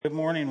Good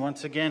morning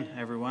once again,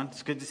 everyone.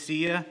 It's good to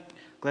see you.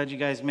 Glad you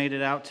guys made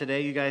it out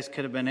today. You guys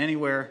could have been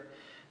anywhere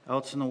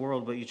else in the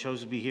world, but you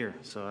chose to be here.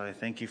 So I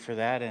thank you for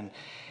that,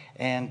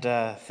 and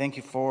thank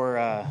you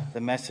for the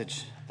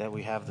message that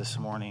we have this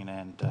morning.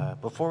 And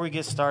before we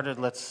get started,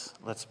 let's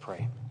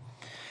pray.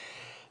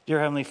 Dear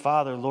Heavenly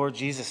Father, Lord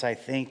Jesus, I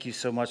thank you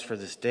so much for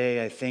this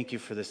day. I thank you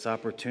for this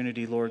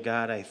opportunity, Lord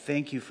God. I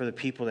thank you for the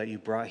people that you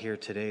brought here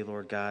today,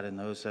 Lord God, and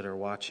those that are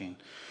watching.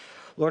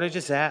 Lord, I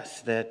just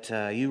ask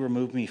that you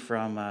remove me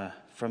from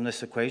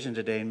this equation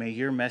today, and may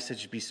your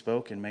message be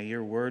spoken. May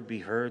your word be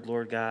heard,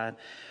 Lord God.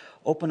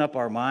 Open up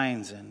our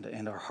minds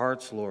and our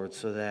hearts, Lord,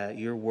 so that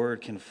your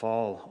word can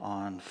fall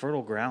on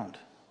fertile ground,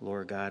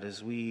 Lord God.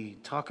 As we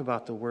talk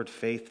about the word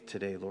faith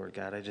today, Lord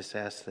God, I just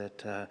ask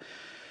that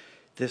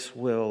this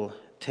will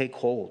take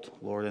hold,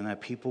 Lord, and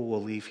that people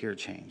will leave here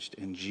changed.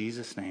 In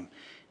Jesus' name,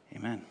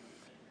 amen.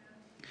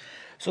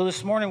 So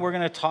this morning we're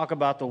going to talk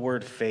about the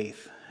word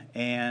faith.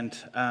 And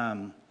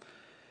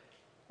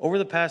over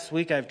the past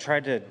week, I've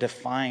tried to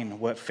define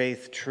what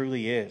faith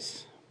truly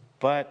is,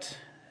 but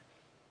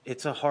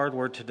it's a hard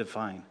word to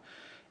define.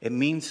 It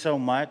means so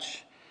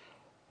much,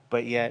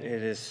 but yet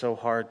it is so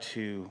hard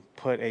to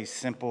put a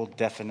simple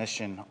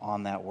definition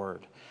on that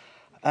word.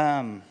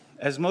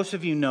 As most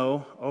of you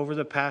know, over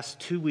the past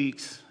 2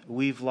 weeks,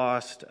 we've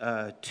lost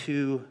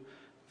two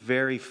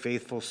very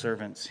faithful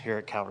servants here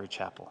at Calvary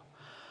Chapel.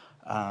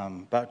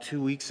 About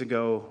 2 weeks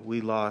ago,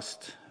 we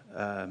lost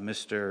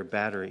Mr.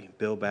 Battery,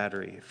 Bill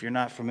Battery. If you're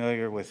not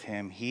familiar with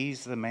him,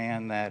 he's the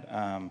man that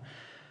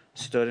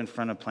stood in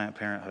front of Planned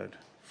Parenthood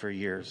for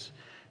years,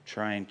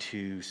 trying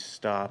to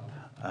stop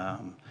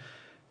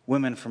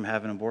women from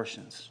having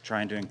abortions,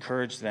 trying to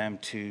encourage them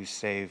to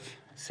save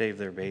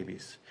their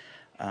babies.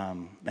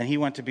 And he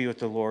went to be with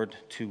the Lord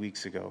 2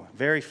 weeks ago.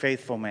 Very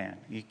faithful man.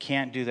 You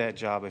can't do that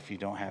job if you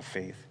don't have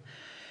faith.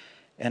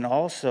 And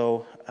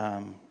also,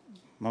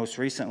 most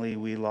recently,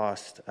 we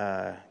lost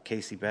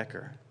Casey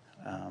Becker.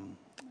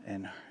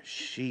 And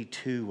she,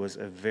 too, was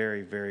a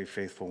very, very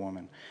faithful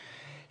woman.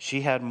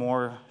 She had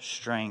more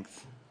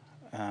strength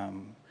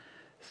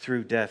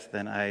through death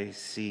than I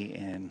see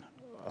in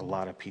a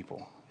lot of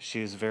people.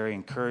 She was very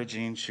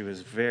encouraging. She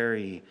was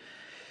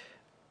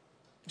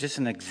just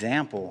an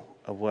example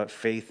of what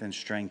faith and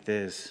strength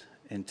is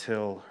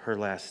until her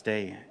last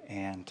day.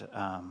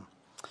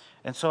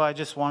 And so I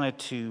just wanted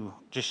to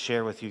just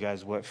share with you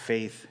guys what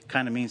faith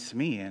kind of means to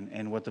me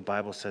and what the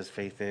Bible says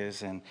faith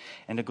is. And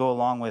to go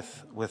along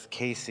with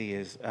Casey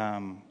is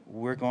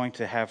we're going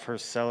to have her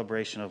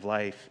celebration of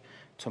life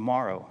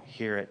tomorrow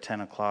here at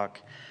 10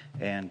 o'clock.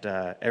 And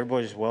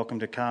everybody's welcome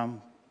to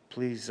come.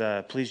 Please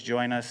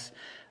join us.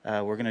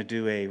 We're going to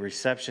do a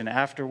reception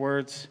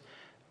afterwards.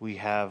 We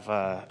have,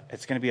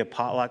 it's going to be a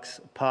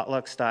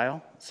potluck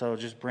style. So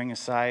just bring a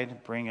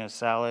side, bring a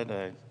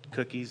salad,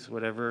 cookies,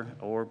 whatever,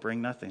 or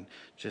bring nothing.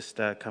 Just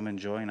come and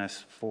join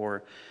us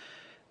for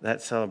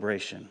that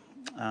celebration.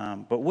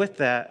 But with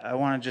that, I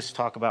want to just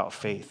talk about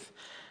faith.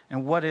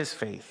 And what is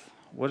faith?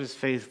 What does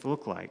faith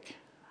look like?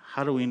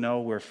 How do we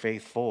know we're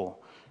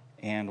faithful?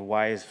 And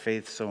why is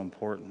faith so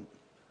important?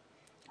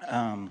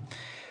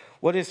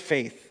 What is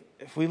faith?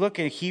 If we look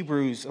at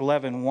Hebrews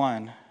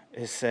 11:1,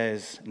 it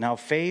says, "Now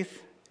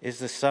faith is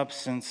the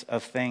substance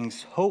of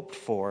things hoped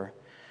for,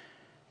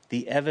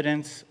 the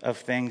evidence of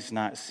things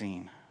not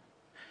seen."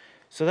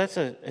 So that's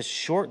a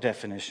short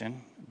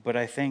definition, but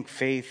I think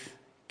faith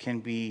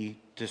can be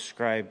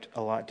described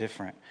a lot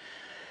different.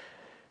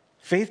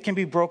 Faith can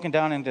be broken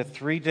down into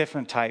three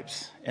different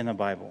types in the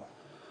Bible.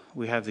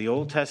 We have the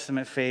Old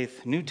Testament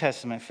faith, New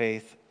Testament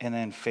faith, and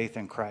then faith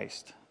in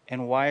Christ.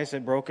 And why is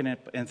it broken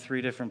in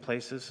three different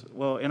places?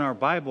 Well, in our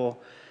Bible,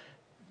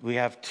 we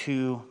have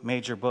two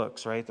major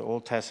books, right? The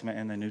Old Testament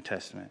and the New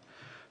Testament.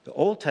 The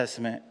Old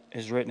Testament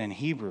is written in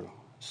Hebrew.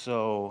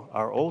 So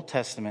our Old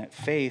Testament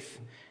faith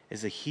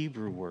is a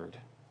Hebrew word.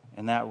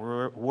 And that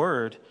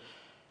word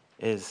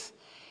is,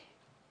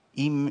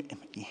 I knew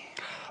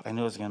I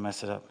was going to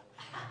mess it up.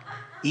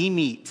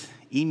 Emet.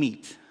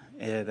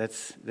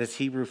 That's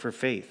Hebrew for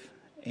faith.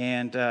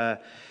 And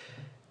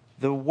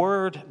the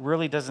word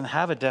really doesn't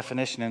have a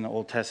definition in the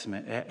Old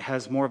Testament. It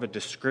has more of a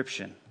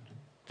description.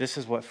 This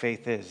is what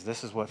faith is.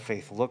 This is what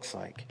faith looks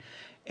like.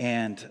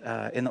 And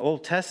in the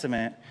Old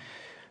Testament,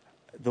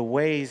 the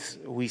ways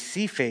we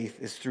see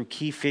faith is through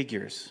key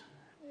figures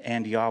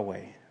and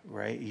Yahweh,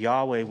 right?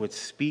 Yahweh would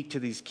speak to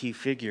these key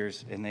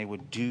figures and they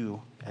would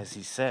do as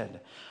he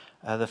said.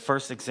 The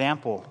first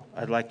example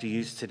I'd like to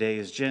use today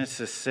is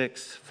Genesis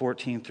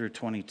 6:14 through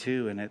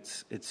 22, and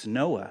it's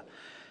Noah.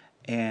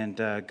 And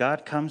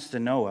God comes to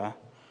Noah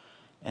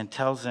and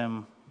tells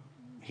him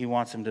he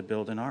wants him to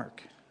build an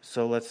ark.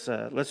 So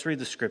let's read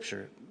the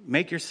scripture.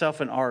 "Make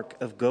yourself an ark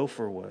of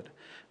gopher wood.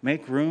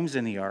 Make rooms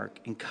in the ark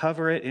and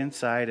cover it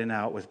inside and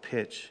out with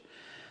pitch.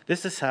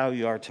 This is how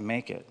you are to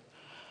make it.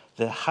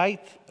 The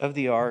height of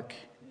the ark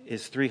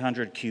is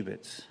 300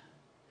 cubits.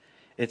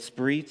 Its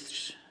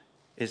breadth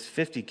is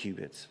 50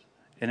 cubits,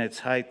 and its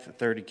height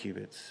 30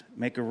 cubits.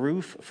 Make a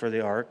roof for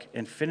the ark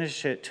and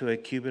finish it to a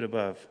cubit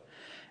above.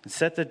 And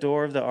set the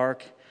door of the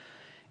ark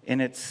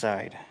in its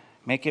side.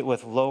 Make it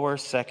with lower,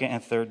 second,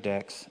 and third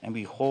decks. And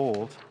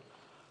behold,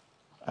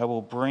 I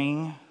will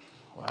bring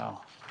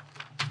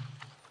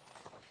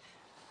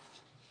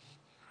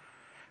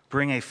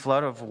a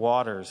flood of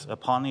waters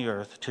upon the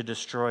earth to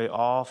destroy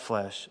all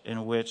flesh,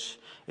 in which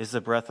is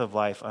the breath of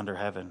life under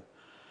heaven.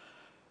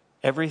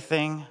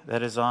 Everything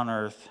that is on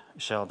earth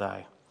shall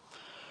die.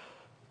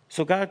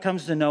 So God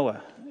comes to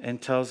Noah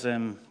and tells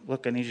him,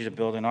 look, I need you to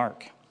build an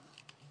ark.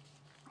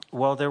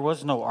 Well, there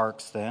was no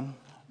arks then.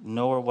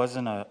 Noah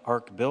wasn't an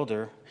ark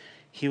builder.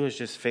 He was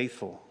just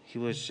faithful. He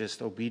was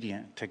just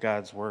obedient to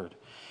God's word.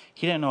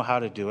 He didn't know how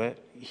to do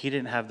it. He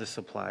didn't have the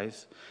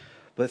supplies.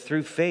 But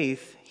through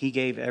faith, he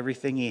gave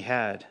everything he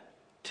had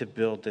to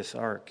build this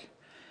ark.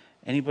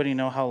 Anybody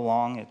know how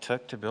long it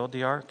took to build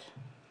the ark?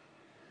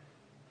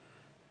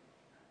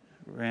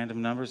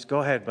 Random numbers. Go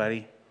ahead,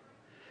 buddy.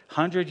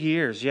 100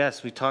 years.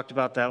 Yes, we talked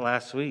about that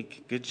last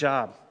week. Good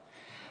job.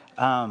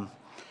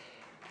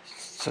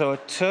 So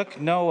it took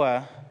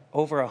Noah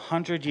over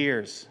 100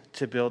 years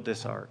to build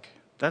this ark.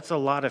 That's a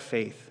lot of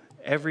faith.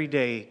 Every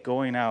day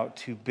going out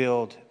to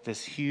build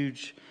this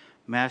huge,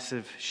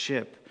 massive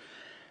ship.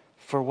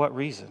 For what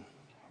reason?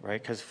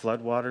 Right? Because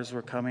floodwaters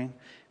were coming?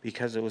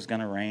 Because it was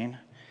going to rain?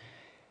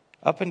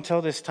 Up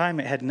until this time,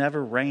 it had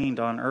never rained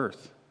on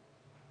earth.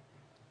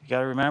 You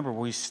got to remember,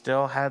 we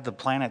still had the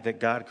planet that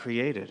God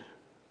created,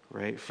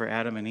 right, for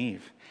Adam and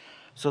Eve.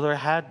 So there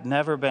had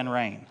never been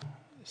rain.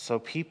 So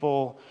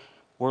people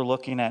were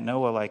looking at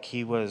Noah like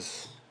he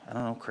was,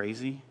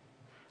 crazy.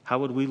 How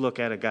would we look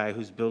at a guy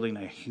who's building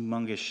a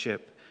humongous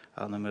ship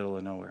out in the middle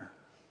of nowhere,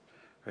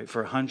 right,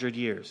 for 100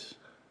 years,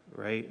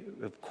 right?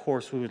 Of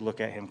course we would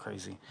look at him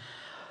crazy.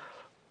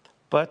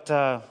 But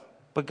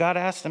God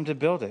asked him to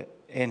build it,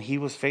 and he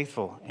was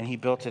faithful, and he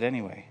built it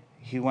anyway.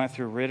 He went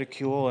through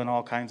ridicule and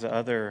all kinds of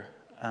other,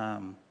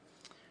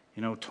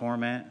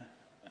 torment.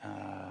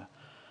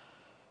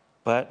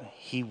 But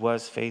he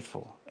was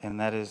faithful. And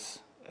that is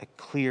a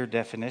clear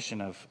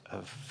definition of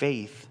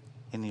faith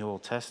in the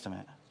Old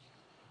Testament.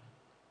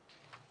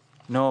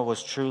 Noah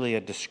was truly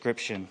a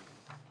description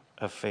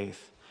of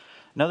faith.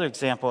 Another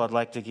example I'd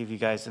like to give you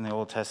guys in the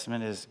Old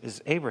Testament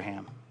is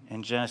Abraham.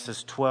 In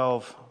Genesis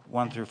 12,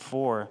 1 through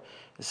 4,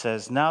 it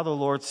says, "Now the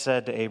Lord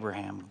said to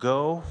Abraham,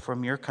 'Go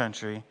from your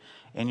country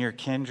and your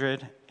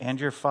kindred and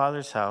your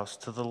father's house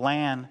to the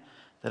land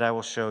that I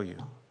will show you.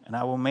 And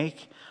I will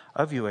make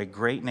of you a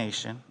great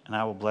nation, and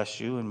I will bless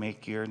you and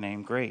make your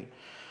name great,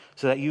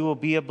 so that you will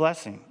be a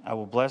blessing. I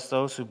will bless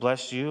those who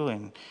bless you,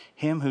 and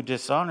him who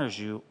dishonors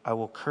you I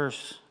will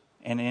curse.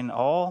 And in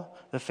all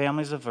the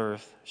families of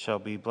earth shall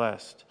be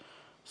blessed.'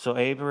 So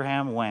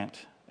Abraham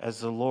went,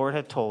 as the Lord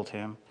had told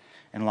him,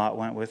 and Lot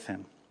went with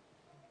him.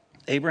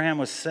 Abraham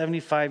was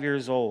 75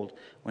 years old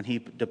when he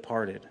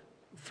departed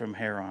from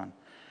Haran.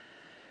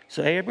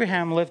 So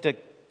Abraham lived a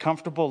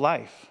comfortable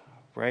life,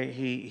 right?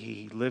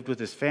 He lived with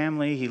his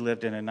family. He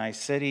lived in a nice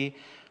city.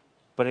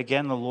 But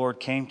again, the Lord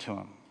came to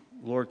him.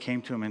 The Lord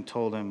came to him and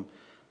told him,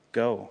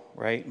 go,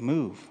 right?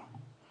 Move.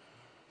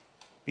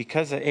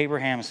 Because of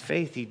Abraham's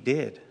faith, he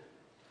did.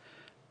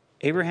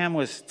 Abraham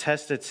was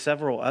tested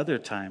several other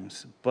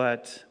times,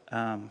 but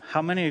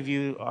how many of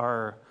you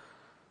are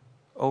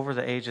over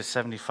the age of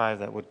 75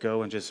 that would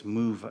go and just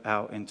move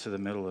out into the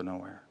middle of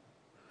nowhere?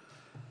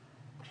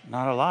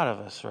 Not a lot of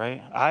us,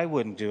 right? I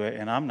wouldn't do it,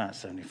 and I'm not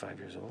 75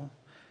 years old,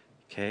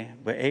 okay?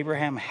 But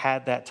Abraham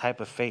had that type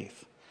of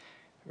faith,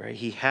 right?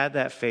 He had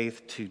that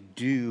faith to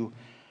do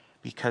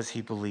because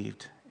he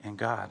believed in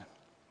God.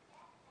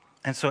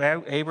 And so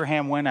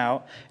Abraham went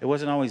out. It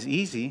wasn't always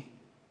easy,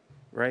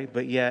 right?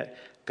 But yet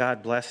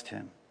God blessed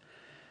him.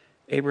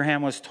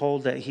 Abraham was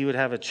told that he would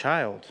have a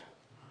child.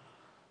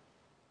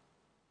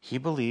 He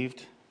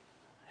believed.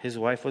 His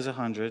wife was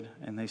 100,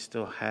 and they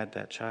still had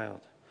that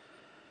child.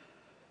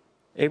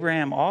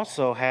 Abraham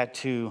also had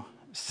to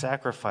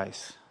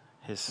sacrifice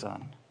his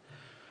son.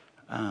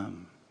 I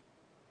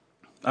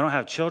don't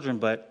have children,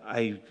 but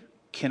I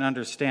can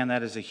understand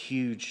that as a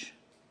huge,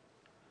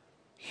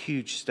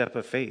 huge step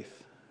of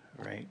faith,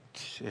 right?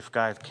 If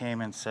God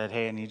came and said,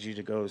 hey, I need you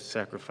to go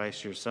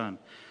sacrifice your son,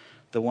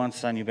 the one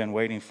son you've been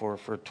waiting for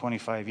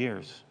 25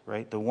 years,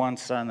 right? The one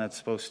son that's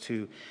supposed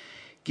to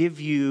give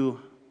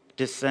you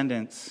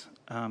descendants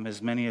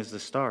as many as the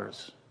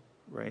stars,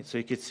 right? So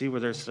you could see where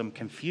there's some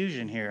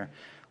confusion here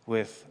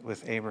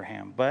with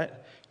Abraham.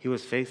 But he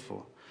was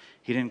faithful.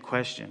 He didn't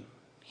question.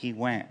 He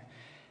went.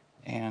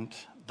 And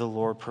the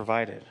Lord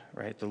provided,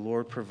 right? The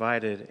Lord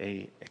provided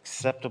a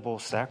acceptable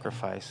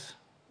sacrifice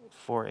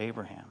for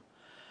Abraham.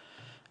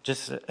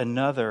 Just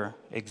another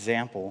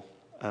example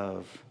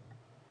of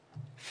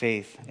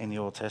faith in the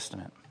Old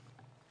Testament.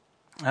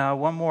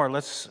 One more.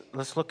 Let's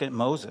look at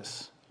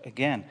Moses.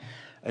 Again,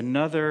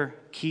 another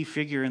key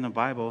figure in the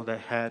Bible that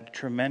had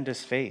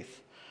tremendous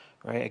faith,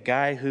 right? A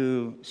guy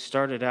who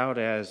started out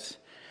as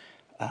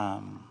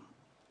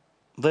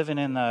living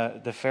in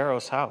the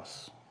Pharaoh's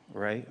house,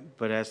 right?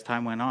 But as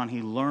time went on,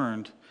 he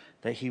learned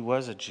that he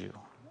was a Jew.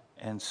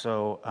 And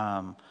so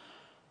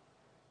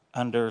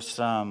under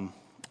some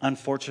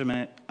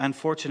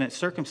unfortunate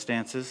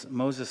circumstances,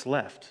 Moses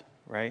left,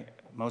 right?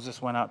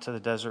 Moses went out to the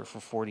desert for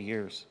 40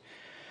 years.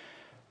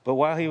 But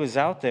while he was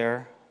out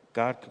there,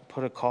 God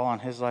put a call on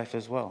his life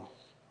as well,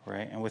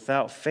 right? And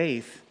without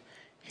faith,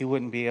 he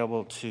wouldn't be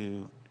able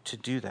to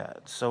do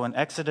that. So in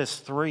Exodus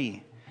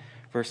 3,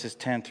 verses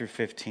 10 through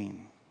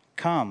 15,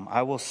 "Come,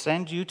 I will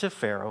send you to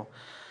Pharaoh,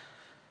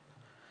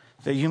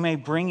 that you may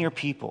bring your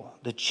people,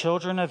 the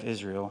children of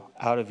Israel,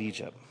 out of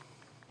Egypt."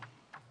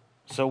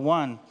 So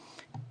one,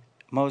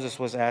 Moses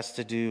was asked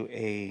to do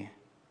a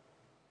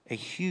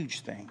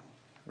huge thing,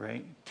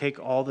 right? Take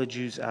all the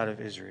Jews out of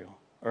Israel,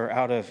 or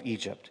out of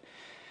Egypt,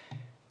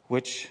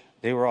 which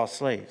they were all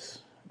slaves,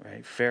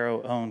 right?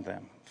 Pharaoh owned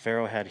them.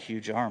 Pharaoh had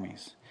huge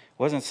armies. It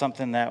wasn't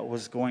something that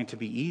was going to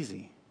be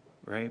easy,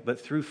 right? But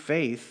through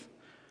faith,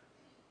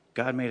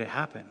 God made it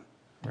happen,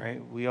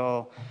 right?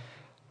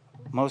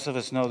 Most of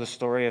us know the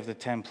story of the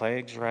 10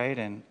 plagues, right?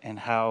 And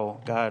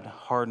how God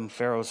hardened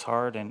Pharaoh's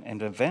heart,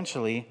 and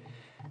eventually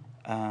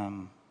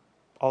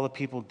all the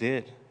people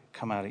did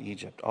come out of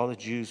Egypt. All the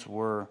Jews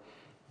were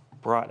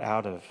brought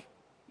out of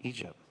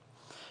Egypt.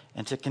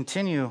 And to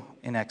continue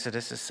in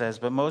Exodus, it says,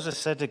 "But Moses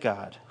said to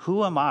God,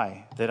 'Who am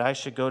I that I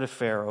should go to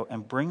Pharaoh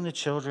and bring the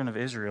children of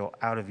Israel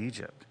out of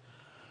Egypt?'"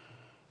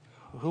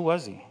 Who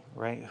was he,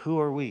 right? Who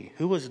are we?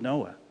 Who was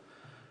Noah,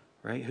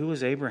 right? Who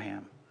was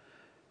Abraham?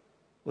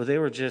 Well, they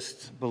were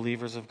just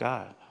believers of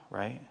God,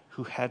 right?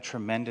 Who had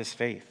tremendous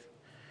faith.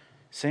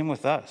 Same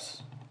with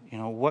us.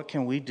 What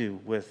can we do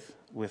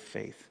with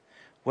faith?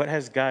 What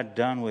has God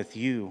done with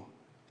you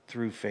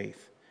through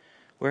faith?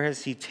 Where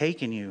has he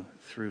taken you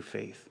through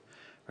faith?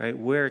 Right?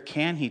 Where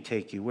can he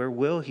take you? Where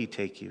will he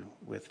take you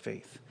with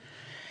faith?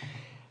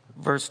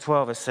 Verse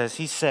 12, it says,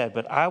 "He said,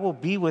 'But I will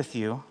be with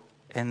you,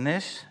 and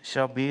this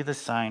shall be the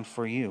sign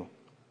for you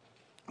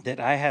that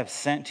I have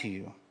sent to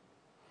you.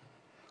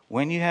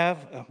 When you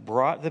have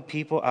brought the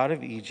people out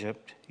of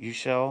Egypt, you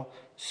shall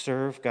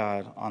serve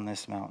God on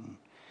this mountain.'"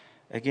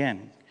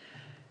 Again,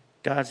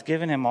 God's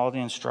given him all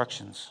the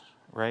instructions,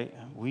 right?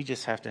 We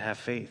just have to have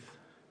faith.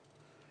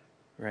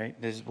 Right?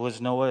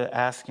 Was Noah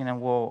asking him,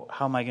 "Well,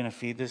 how am I going to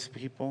feed this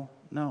people?"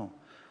 No.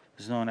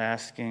 Was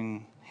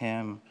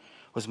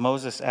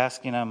Moses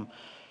asking him,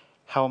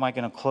 "How am I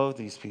going to clothe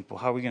these people?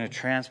 How are we going to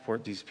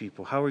transport these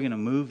people? How are we going to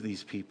move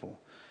these people?"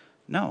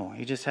 No,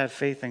 he just had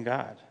faith in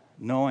God,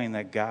 knowing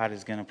that God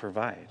is going to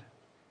provide,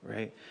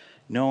 right?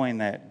 Knowing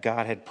that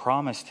God had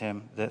promised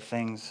him that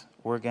things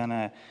were going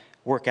to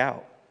work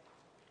out.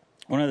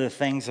 One of the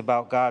things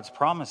about God's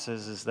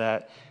promises is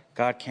that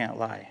God can't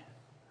lie,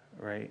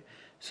 right?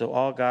 So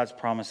all God's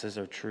promises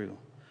are true.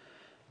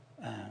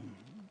 And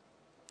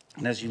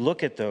as you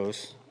look at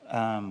those,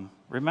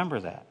 remember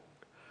that.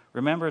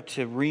 Remember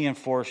to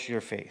reinforce your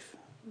faith.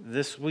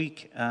 This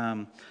week,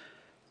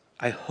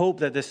 I hope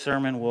that this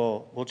sermon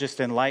will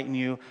just enlighten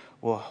you,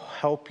 will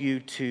help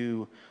you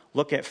to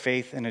look at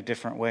faith in a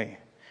different way.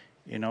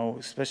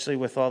 Especially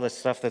with all this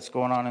stuff that's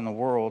going on in the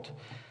world,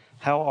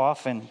 how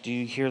often do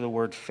you hear the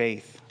word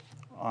faith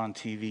on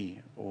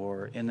TV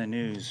or in the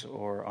news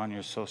or on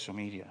your social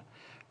media?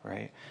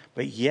 Right?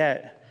 But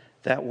yet,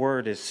 that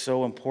word is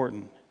so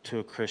important to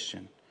a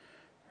Christian,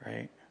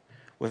 right?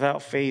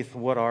 Without faith,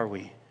 what are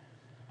we?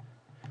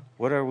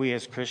 What are we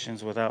as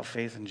Christians without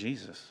faith in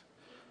Jesus?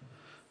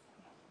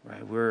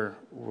 Right? We're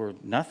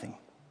nothing.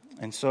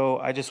 And so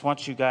I just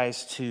want you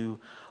guys to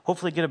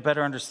hopefully get a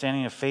better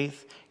understanding of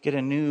faith, get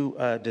a new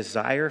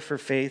desire for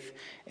faith,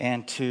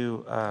 and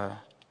to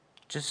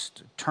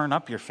just turn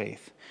up your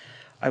faith.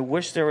 I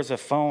wish there was a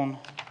phone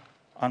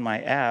on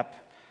my app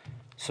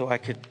so I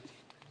could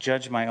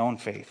judge my own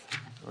faith,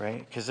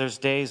 right? Because there's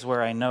days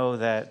where I know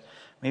that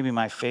maybe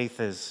my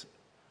faith is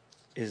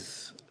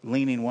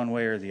leaning one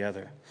way or the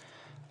other.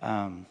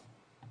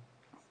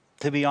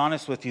 To be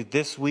honest with you,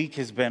 this week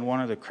has been one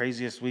of the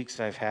craziest weeks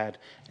I've had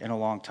in a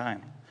long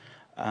time.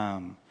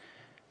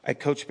 I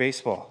coach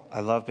baseball. I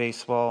love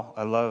baseball.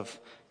 I love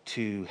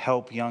to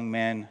help young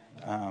men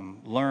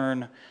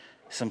learn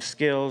some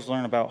skills,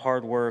 learn about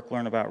hard work,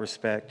 learn about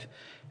respect.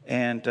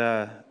 And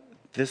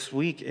this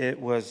week, it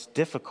was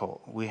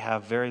difficult. We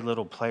have very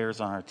little players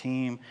on our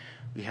team.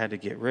 We had to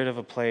get rid of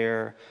a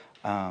player.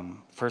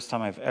 First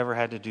time I've ever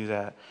had to do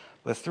that.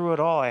 But through it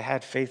all, I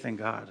had faith in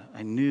God.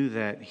 I knew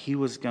that he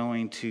was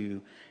going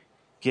to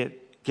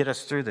get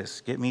us through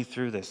this, get me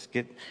through this,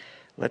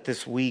 let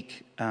this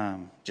week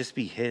just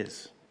be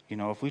his.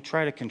 If we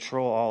try to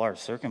control all our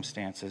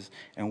circumstances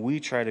and we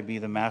try to be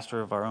the master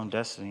of our own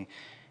destiny,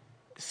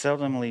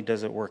 seldomly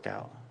does it work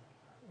out,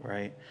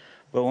 right?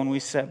 But when we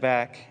sit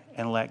back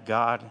and let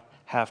God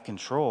have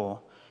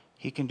control,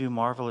 he can do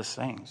marvelous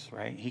things,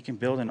 right? He can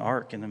build an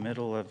ark in the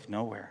middle of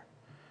nowhere,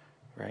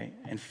 right?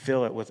 And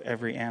fill it with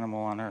every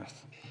animal on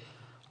earth,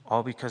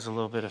 all because of a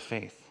little bit of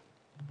faith,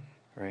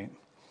 right?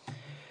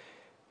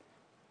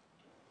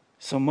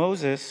 So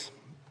Moses,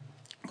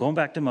 going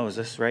back to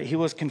Moses, right? He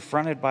was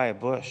confronted by a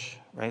bush,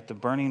 right? The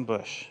burning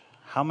bush.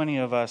 How many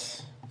of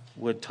us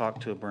would talk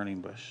to a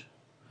burning bush?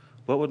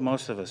 What would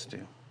most of us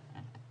do?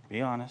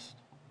 Be honest.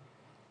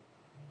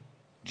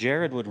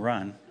 Jared would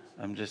run.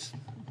 I'm just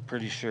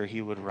pretty sure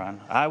he would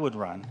run. I would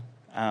run.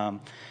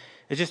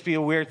 It'd just be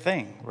a weird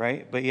thing,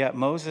 right? But yet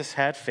Moses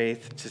had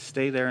faith to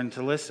stay there and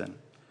to listen,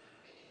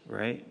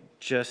 right?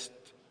 Just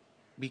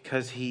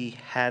because he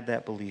had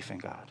that belief in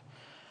God.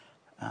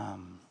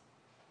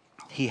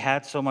 He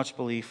had so much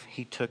belief,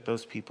 he took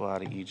those people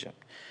out of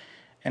Egypt.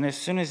 And as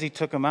soon as he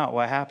took them out,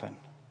 what happened?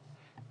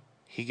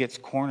 He gets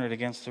cornered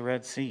against the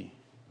Red Sea,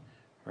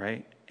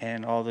 right?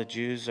 And all the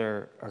Jews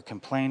are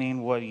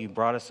complaining, what, you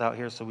brought us out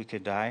here so we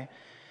could die?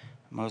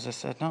 Moses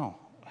said, no,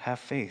 have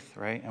faith,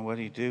 right? And what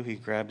did he do? He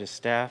grabbed his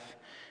staff,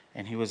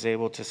 and he was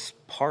able to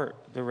part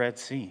the Red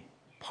Sea,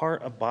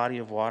 part a body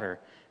of water,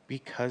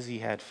 because he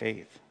had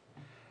faith,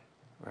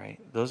 right?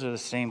 Those are the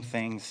same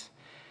things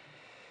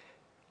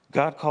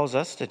God calls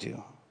us to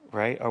do,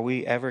 right? Are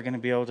we ever going to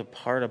be able to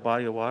part a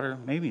body of water?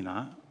 Maybe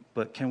not.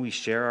 But can we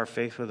share our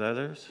faith with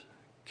others?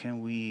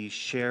 Can we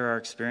share our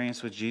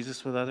experience with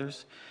Jesus with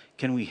others?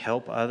 Can we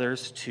help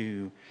others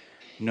to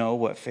know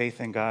what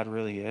faith in God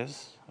really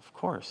is? Of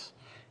course.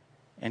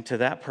 And to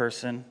that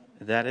person,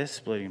 that is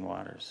splitting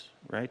waters,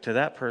 right? To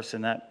that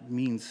person, that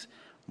means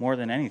more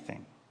than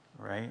anything,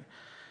 right?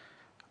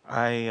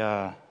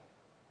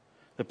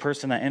 The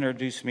person that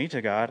introduced me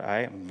to God,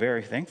 I am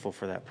very thankful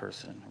for that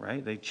person,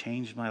 right? They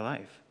changed my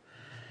life.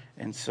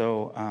 And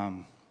so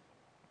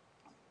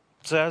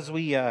as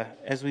we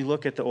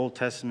look at the Old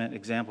Testament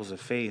examples of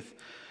faith,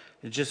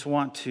 I just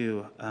want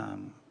to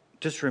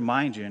just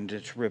remind you and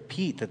just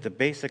repeat that the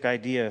basic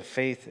idea of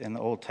faith in the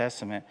Old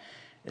Testament,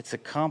 it's a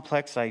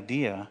complex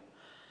idea,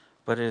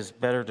 but it is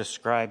better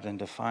described than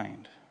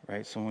defined,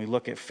 right? So when we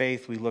look at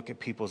faith, we look at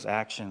people's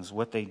actions,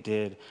 what they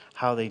did,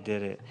 how they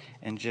did it,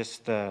 and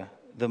just the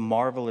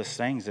marvelous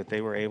things that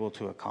they were able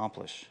to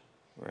accomplish,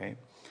 right?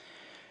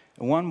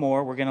 And one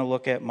more, we're going to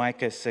look at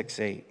Micah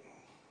 6:8.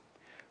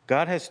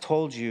 God has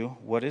told you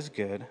what is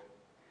good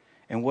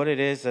and what it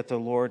is that the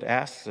Lord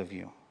asks of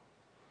you.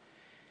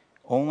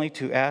 Only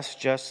to ask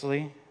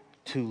justly,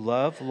 to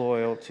love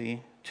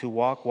loyalty, to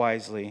walk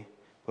wisely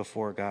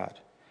before God.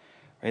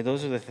 Right?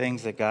 Those are the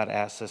things that God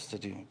asks us to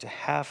do, to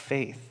have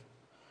faith,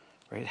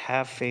 right?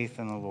 Have faith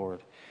in the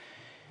Lord.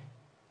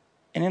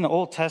 And in the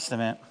Old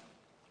Testament,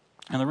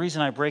 and the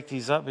reason I break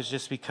these up is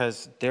just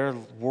because their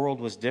world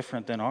was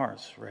different than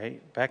ours,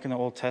 right? Back in the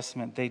Old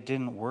Testament, they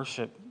didn't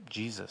worship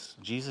Jesus.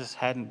 Jesus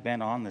hadn't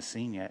been on the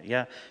scene yet.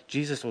 Yeah,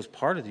 Jesus was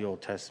part of the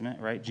Old Testament,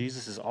 right?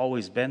 Jesus has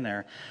always been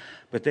there.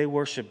 But they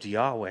worshiped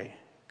Yahweh,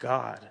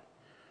 God,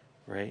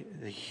 right?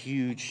 The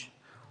huge,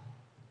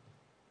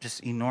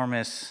 just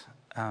enormous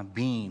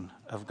being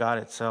of God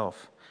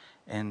itself.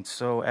 And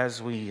so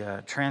as we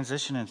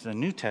transition into the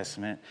New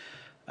Testament,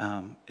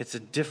 it's a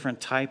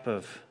different type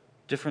of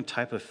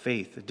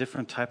faith, a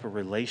different type of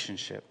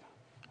relationship.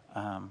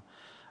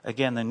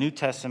 Again, the New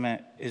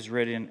Testament is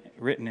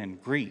written in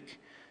Greek,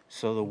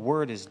 so the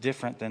word is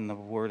different than the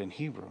word in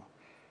Hebrew,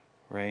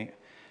 right?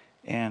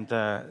 And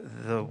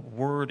the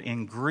word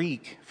in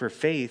Greek for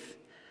faith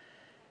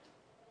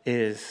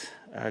is,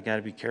 I got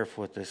to be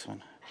careful with this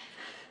one,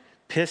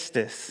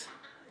 pistis.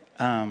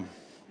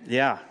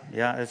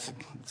 It's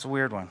a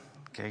weird one.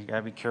 Okay, you got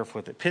to be careful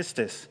with it.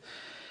 Pistis,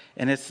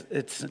 and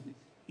it's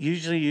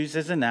usually used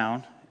as a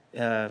noun.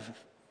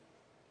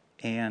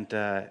 And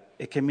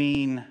it can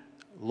mean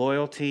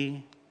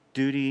loyalty,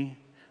 duty,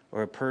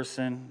 or a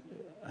person,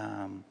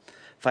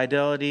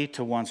 fidelity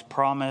to one's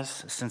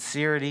promise,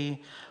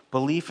 sincerity,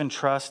 belief and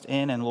trust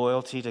in and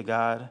loyalty to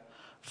God,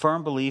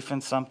 firm belief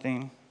in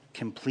something,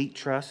 complete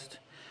trust,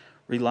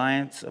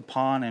 reliance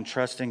upon and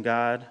trust in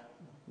God,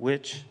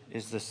 which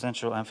is the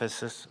central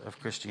emphasis of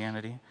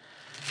Christianity.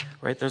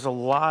 Right? There's a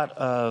lot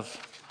of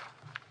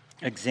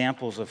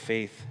examples of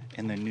faith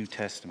in the New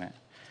Testament.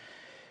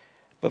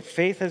 But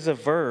faith as a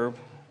verb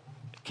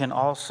can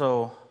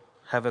also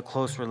have a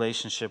close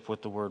relationship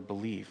with the word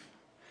believe.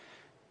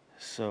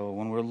 So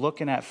when we're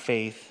looking at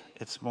faith,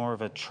 it's more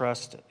of a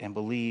trust and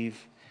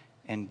believe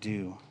and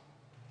do.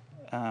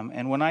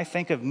 And when I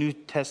think of New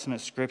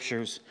Testament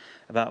scriptures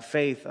about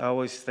faith, I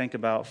always think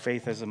about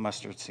faith as a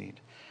mustard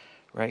seed,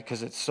 right?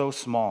 Because it's so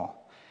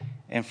small.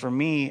 And for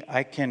me,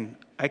 I can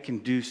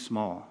do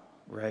small,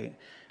 right?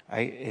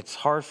 It's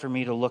hard for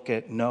me to look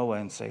at Noah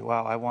and say,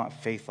 wow, I want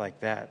faith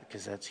like that,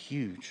 because that's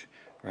huge,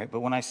 right?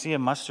 But when I see a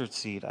mustard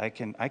seed, I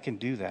can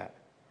do that,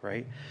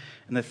 right?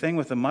 And the thing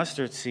with the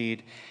mustard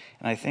seed,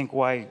 and I think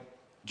why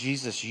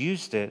Jesus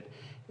used it,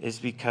 is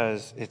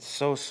because it's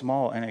so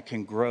small and it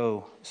can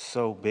grow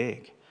so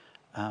big.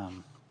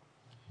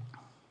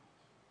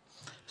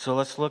 So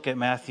let's look at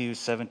Matthew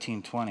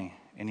 17:20.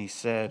 And he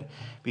said,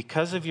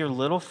 because of your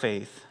little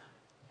faith,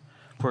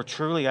 for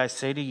truly I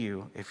say to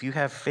you, if you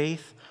have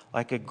faith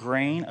like a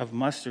grain of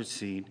mustard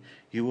seed,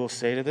 you will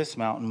say to this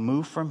mountain,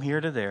 move from here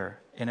to there,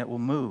 and it will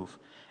move,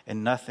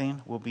 and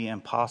nothing will be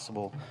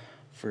impossible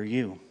for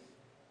you.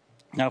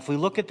 Now, if we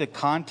look at the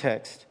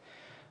context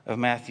of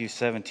Matthew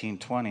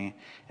 17:20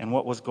 and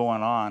what was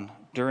going on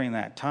during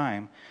that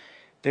time,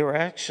 they were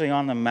actually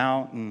on the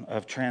mountain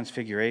of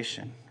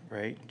transfiguration,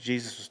 right?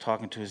 Jesus was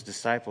talking to his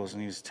disciples,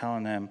 and he was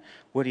telling them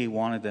what he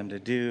wanted them to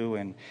do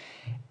and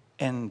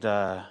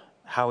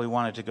how he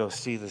wanted to go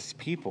see these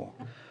people.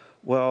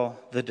 Well,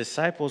 the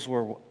disciples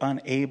were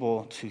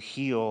unable to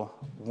heal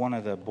one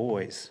of the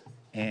boys.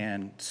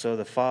 And so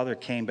the father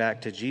came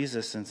back to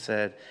Jesus and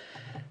said,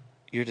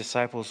 your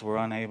disciples were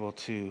unable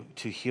to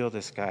heal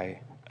this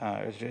guy,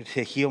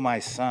 to heal my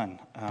son.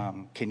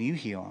 Can you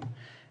heal him?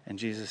 And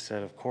Jesus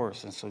said, of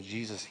course. And so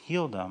Jesus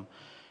healed him.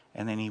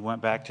 And then he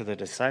went back to the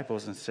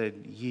disciples and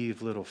said, ye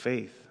of little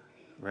faith,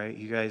 right?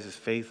 You guys'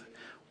 faith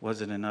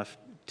wasn't enough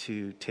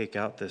to take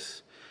out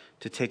this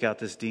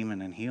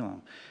demon and heal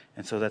him.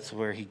 And so that's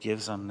where he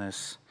gives them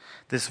this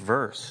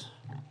verse,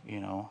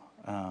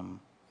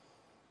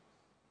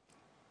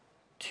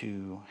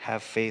 to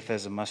have faith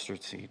as a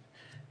mustard seed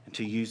and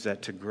to use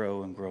that to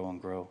grow and grow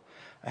and grow.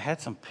 I had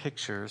some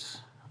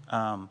pictures.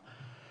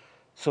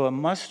 So a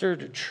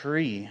mustard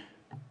tree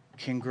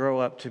can grow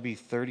up to be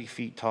 30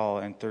 feet tall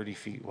and 30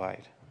 feet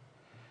wide.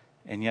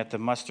 And yet the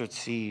mustard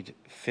seed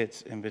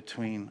fits in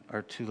between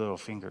our two little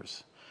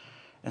fingers.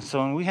 And so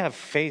when we have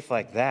faith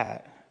like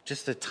that,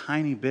 just a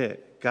tiny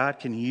bit, God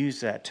can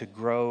use that to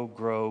grow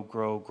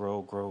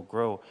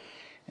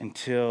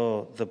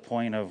until the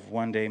point of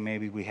one day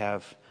maybe we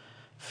have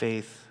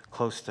faith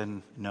close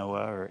to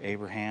Noah or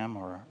Abraham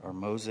or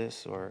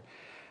Moses or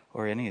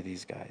any of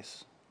these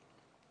guys.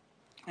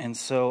 And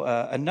so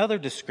another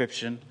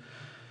description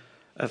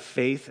of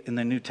faith in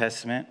the New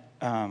Testament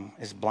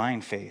is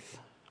blind faith,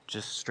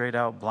 just straight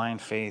out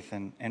blind faith.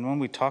 And when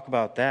we talk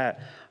about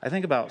that, I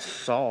think about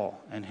Saul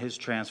and his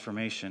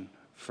transformation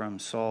from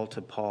Saul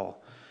to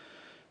Paul.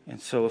 And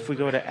so if we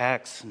go to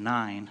Acts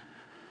 9,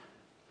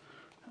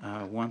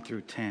 1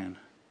 through 10.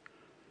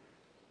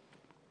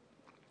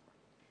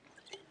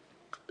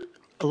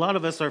 A lot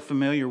of us are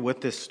familiar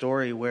with this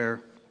story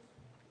where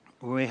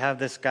we have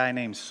this guy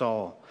named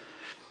Saul,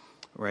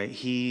 right?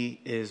 He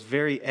is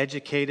very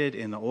educated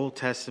in the Old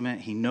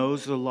Testament. He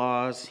knows the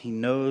laws. He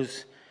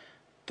knows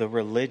the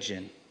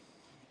religion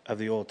of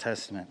the Old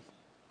Testament.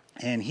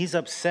 And he's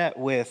upset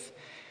with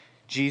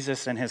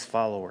Jesus and his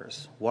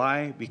followers.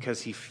 Why?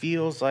 Because he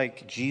feels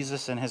like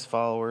Jesus and his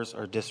followers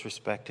are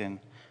disrespecting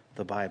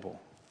the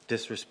Bible,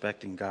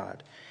 disrespecting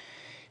God.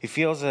 He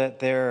feels that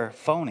they're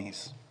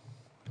phonies,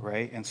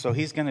 right? And so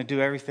he's going to do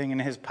everything in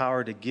his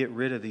power to get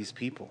rid of these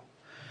people.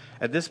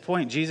 At this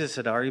point, Jesus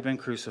had already been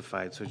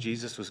crucified, so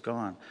Jesus was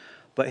gone.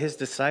 But his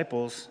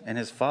disciples and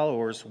his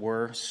followers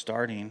were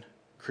starting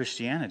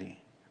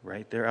Christianity,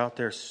 right? They're out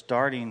there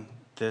starting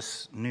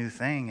this new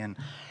thing.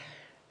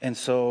 And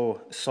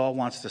so Saul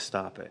wants to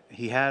stop it.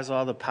 He has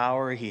all the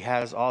power. He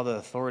has all the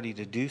authority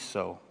to do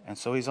so. And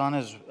so he's on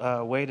his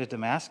way to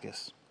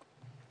Damascus.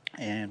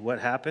 And what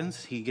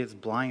happens? He gets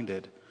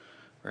blinded,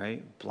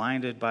 right?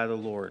 Blinded by the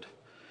Lord.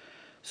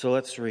 So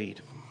let's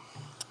read.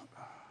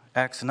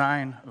 Acts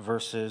 9,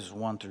 verses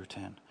 1 through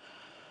 10.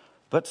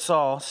 But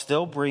Saul,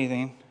 still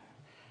breathing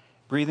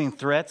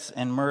threats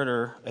and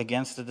murder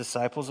against the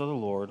disciples of the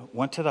Lord,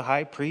 went to the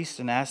high priest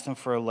and asked him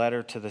for a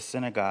letter to the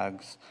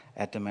synagogues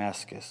at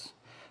Damascus,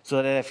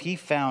 so that if he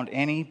found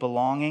any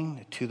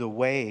belonging to the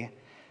way,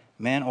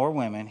 men or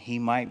women, he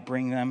might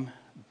bring them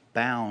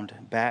bound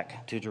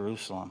back to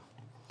Jerusalem.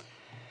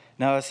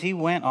 Now as he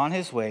went on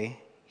his way,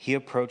 he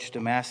approached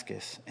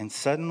Damascus, and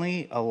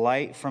suddenly a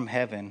light from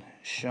heaven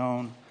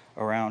shone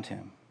around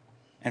him.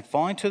 And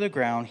falling to the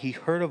ground, he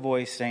heard a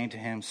voice saying to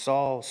him,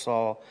 Saul,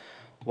 Saul,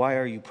 why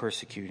are you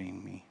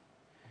persecuting me?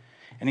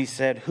 And he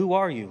said, who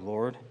are you,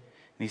 Lord? And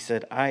he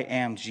said, I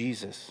am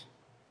Jesus,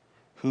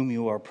 whom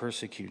you are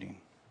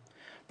persecuting.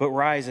 But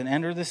rise and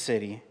enter the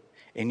city,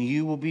 and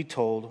you will be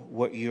told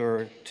what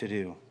you're to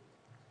do.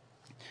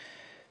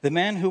 The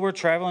men who were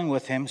traveling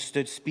with him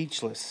stood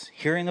speechless,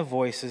 hearing the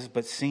voices,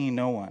 but seeing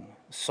no one.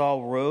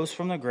 Saul rose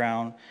from the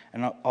ground,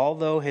 and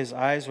although his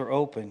eyes were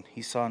open,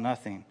 he saw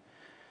nothing.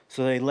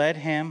 So they led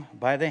him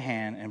by the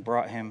hand and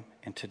brought him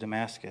into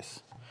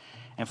Damascus.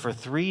 And for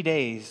 3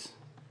 days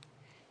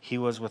he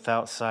was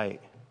without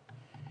sight.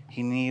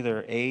 He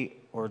neither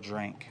ate or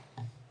drank.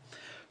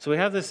 So we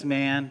have this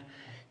man.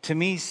 To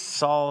me,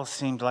 Saul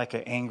seemed like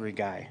an angry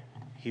guy.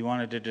 He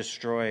wanted to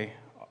destroy,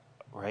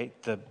 right,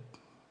 the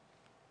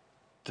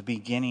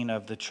beginning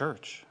of the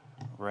church,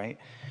 right?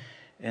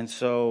 And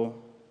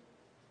so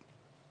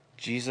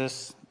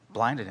Jesus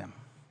blinded him.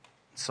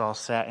 Saul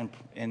sat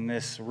in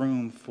this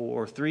room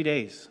for 3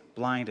 days,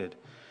 blinded,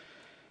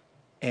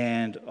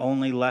 and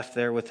only left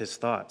there with his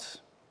thoughts,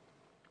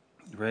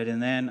 right?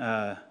 And then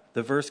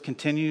the verse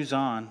continues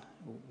on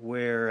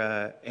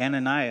where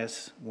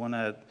Ananias, one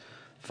of the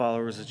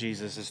followers of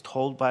Jesus, is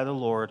told by the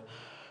Lord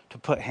to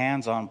put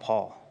hands on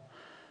Paul.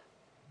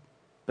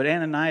 But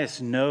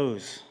Ananias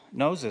knows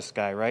this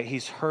guy, right?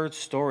 He's heard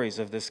stories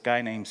of this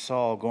guy named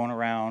Saul going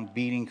around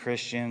beating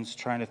Christians,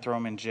 trying to throw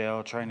them in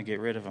jail, trying to get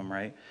rid of them,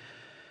 right?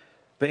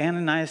 But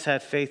Ananias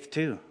had faith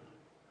too,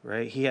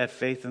 right? He had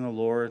faith in the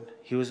Lord.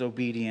 He was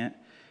obedient,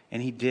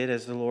 and he did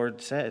as the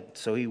Lord said.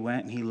 So he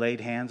went and he laid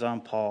hands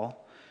on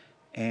Paul,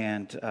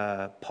 and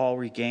Paul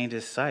regained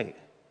his sight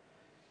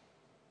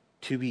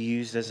to be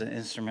used as an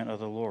instrument of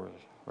the Lord,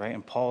 right?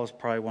 And Paul is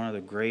probably one of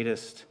the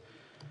greatest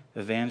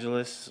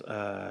evangelists,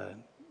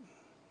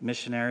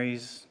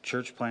 missionaries,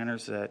 church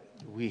planners that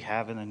we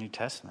have in the New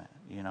Testament,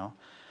 you know.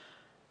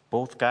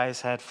 Both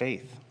guys had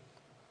faith.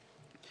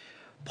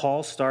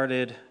 Paul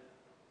started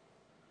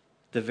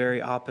the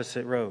very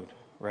opposite road,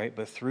 right?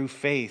 But through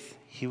faith,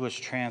 he was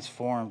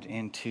transformed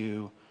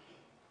into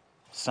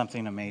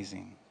something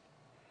amazing,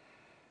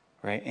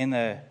 right? In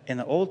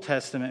the Old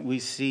Testament, we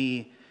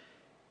see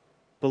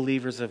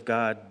believers of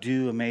God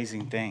do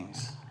amazing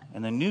things.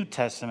 In the New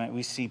Testament,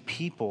 we see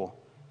people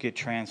get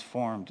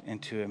transformed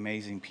into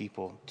amazing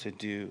people to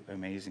do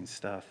amazing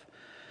stuff.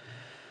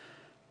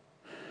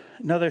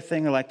 Another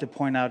thing I'd like to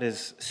point out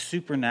is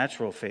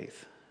supernatural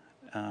faith.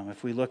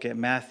 If we look at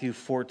Matthew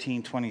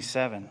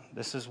 14:27,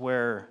 this is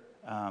where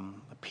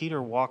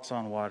Peter walks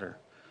on water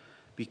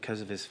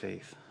because of his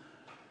faith.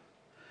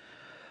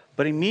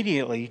 But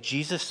immediately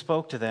Jesus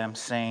spoke to them,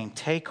 saying,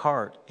 "Take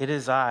heart, it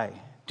is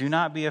I. Do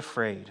not be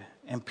afraid."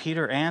 And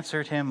Peter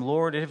answered him,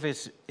 "Lord, if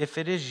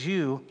it is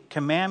you,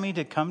 command me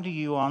to come to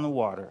you on the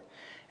water."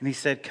 And he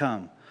said,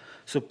 "Come."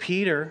 So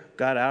Peter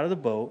got out of the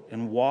boat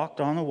and walked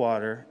on the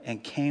water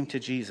and came to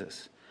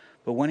Jesus.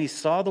 But when he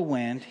saw the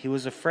wind, he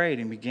was afraid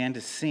and began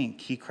to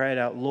sink. He cried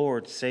out,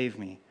 "Lord, save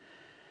me."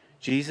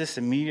 Jesus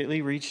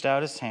immediately reached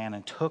out his hand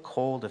and took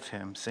hold of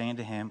him, saying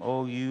to him,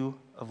 "O you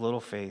of little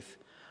faith,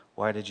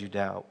 why did you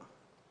doubt?"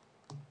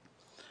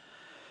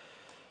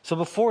 So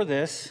before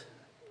this,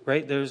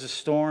 right, there's a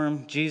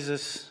storm.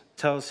 Jesus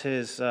tells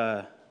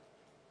they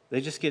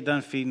just get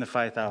done feeding the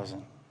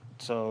 5,000.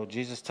 So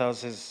Jesus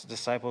tells his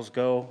disciples,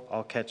 "Go,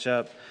 I'll catch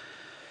up."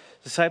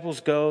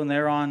 Disciples go, and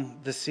they're on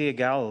the Sea of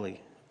Galilee.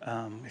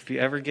 If you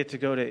ever get to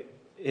go to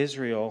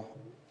Israel,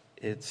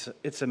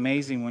 it's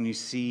amazing when you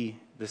see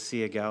the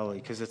Sea of Galilee,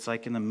 because it's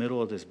like in the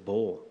middle of this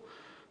bowl.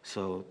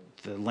 So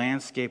the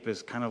landscape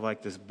is kind of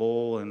like this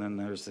bowl, and then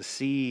there's the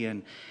sea,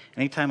 and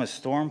anytime a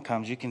storm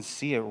comes, you can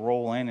see it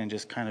roll in and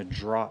just kind of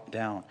drop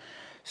down.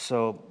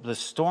 So the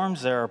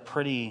storms there are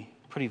pretty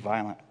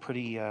violent,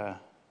 pretty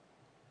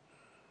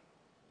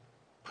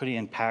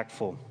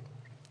impactful.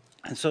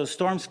 And so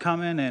storms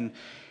come in, and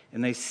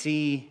they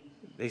see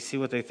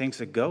what they think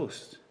is a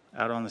ghost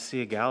out on the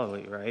Sea of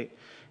Galilee, right?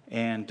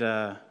 And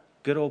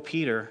good old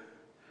Peter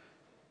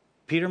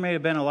may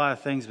have been a lot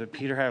of things, but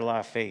Peter had a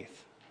lot of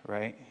faith,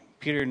 right?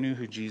 Peter knew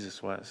who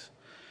Jesus was.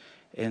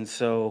 And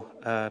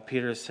so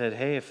Peter said,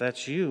 "Hey, if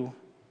that's you,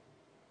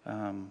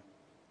 I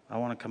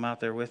want to come out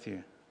there with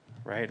you,"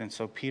 right? And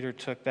so Peter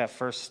took that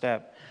first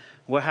step.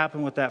 What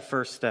happened with that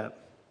first step?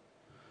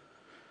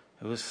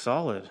 It was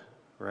solid,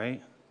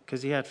 right?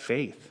 Because he had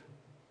faith.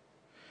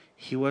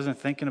 He wasn't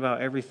thinking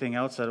about everything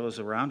else that was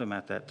around him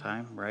at that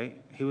time,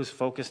 right? He was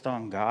focused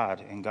on God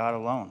and God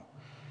alone.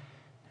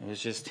 It was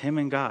just him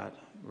and God,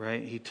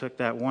 right? He took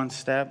that one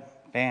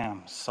step,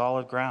 bam,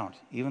 solid ground,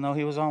 even though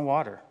he was on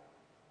water,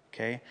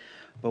 okay?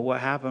 But what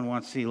happened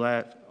once he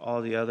let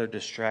all the other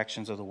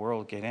distractions of the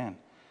world get in?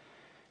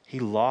 He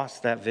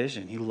lost that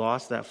vision. He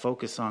lost that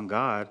focus on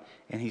God,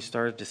 and he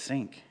started to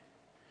sink,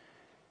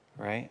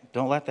 right?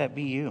 Don't let that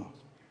be you,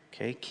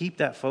 okay? Keep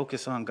that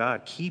focus on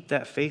God. Keep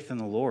that faith in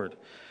the Lord.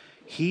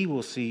 He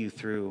will see you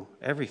through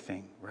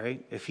everything,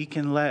 right? If he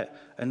can let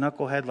a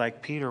knucklehead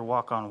like Peter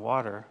walk on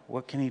water,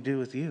 what can he do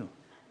with you,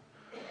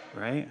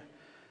 right?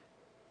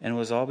 And it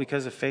was all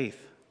because of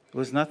faith. It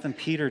was nothing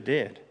Peter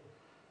did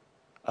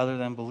other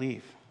than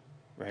believe,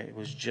 right? It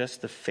was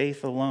just the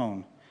faith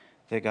alone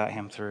that got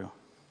him through.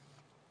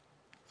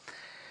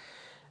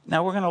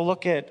 Now we're going to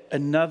look at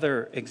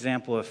another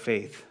example of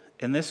faith.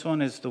 And this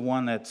one is the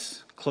one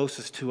that's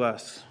closest to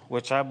us,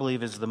 which I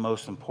believe is the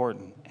most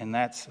important, and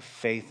that's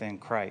faith in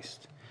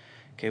Christ.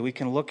 Okay, we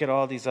can look at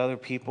all these other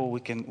people. We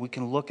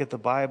can look at the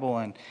Bible,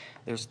 and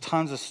there's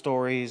tons of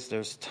stories.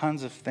 There's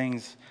tons of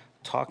things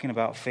talking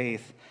about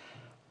faith.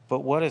 But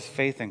what is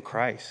faith in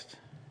Christ?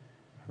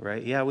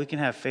 Right? Yeah, we can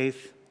have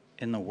faith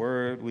in the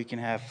Word. We can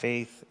have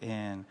faith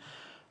in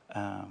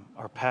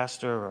our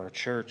pastor or our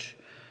church.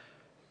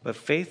 But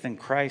faith in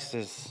Christ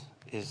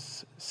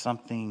is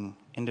something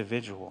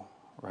individual,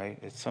 right?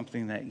 It's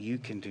something that you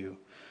can do.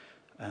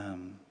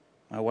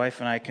 My wife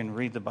and I can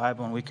read the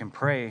Bible and we can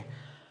pray,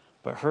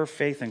 but her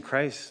faith in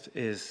Christ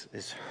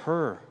is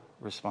her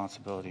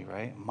responsibility,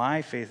 right?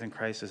 My faith in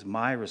Christ is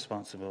my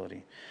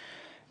responsibility.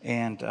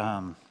 And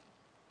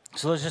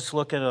so let's just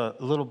look at a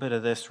little bit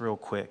of this real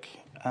quick.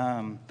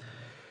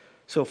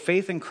 So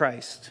faith in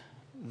Christ,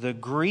 the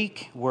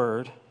Greek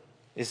word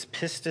is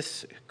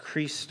pistis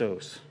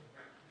Christos,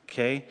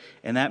 okay?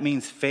 And that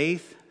means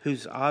faith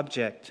whose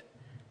object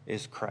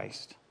is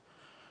Christ.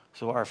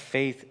 So our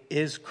faith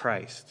is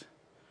Christ.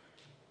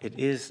 It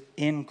is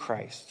in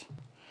Christ.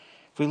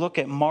 If we look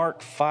at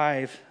Mark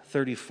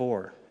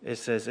 5:34, it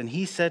says, "And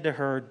he said to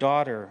her,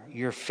 'Daughter,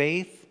 your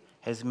faith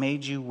has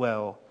made you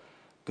well.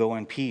 Go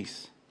in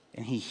peace.'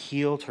 And he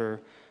healed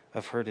her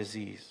of her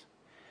disease."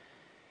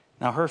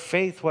 Now her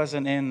faith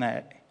wasn't in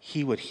that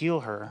he would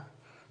heal her.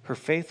 Her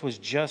faith was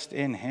just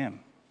in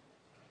him,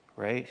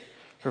 right?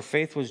 Her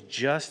faith was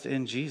just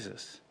in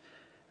Jesus.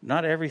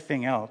 Not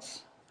everything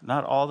else,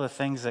 not all the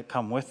things that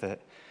come with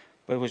it,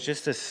 but it was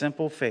just a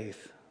simple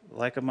faith,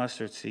 like a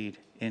mustard seed,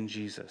 in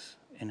Jesus,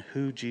 in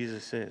who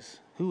Jesus is.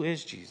 Who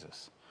is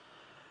Jesus?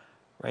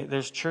 Right?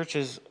 There's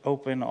churches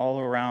open all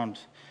around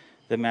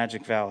the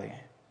Magic Valley.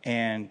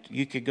 And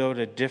you could go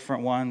to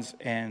different ones,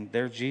 and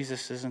their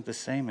Jesus isn't the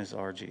same as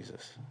our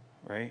Jesus,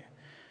 right?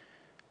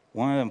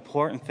 One of the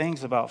important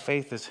things about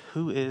faith is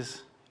who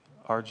is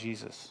our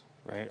Jesus,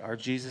 right? Our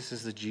Jesus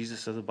is the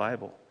Jesus of the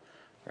Bible,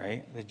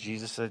 right? The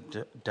Jesus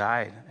that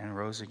died and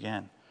rose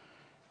again.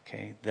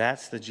 Okay,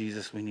 that's the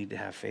Jesus we need to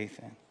have faith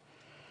in.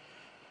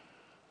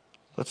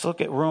 Let's look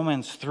at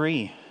Romans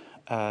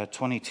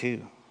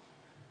 3:22.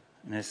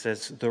 And it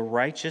says, the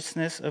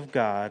righteousness of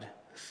God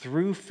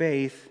through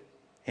faith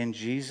in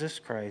Jesus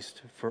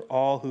Christ for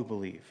all who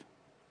believe.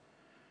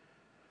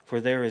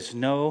 For there is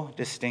no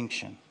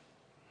distinction.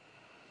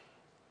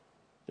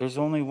 There's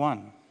only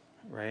one,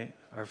 right?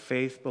 Our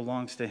faith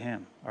belongs to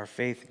him. Our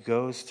faith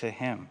goes to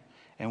him.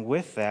 And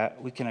with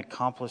that, we can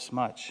accomplish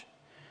much.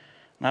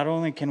 Not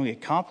only can we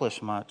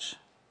accomplish much,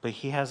 but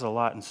he has a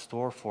lot in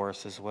store for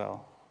us as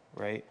well,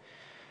 right?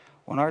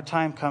 When our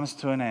time comes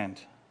to an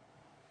end,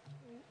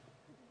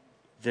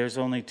 there's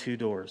only two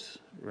doors,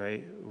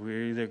 right?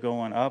 We're either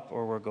going up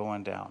or we're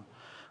going down.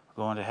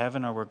 We're going to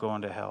heaven or we're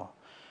going to hell.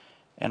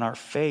 And our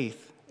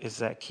faith is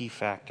that key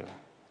factor,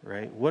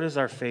 right? What is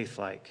our faith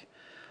like?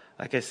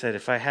 Like I said,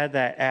 if I had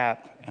that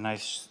app and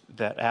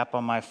that app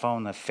on my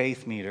phone, the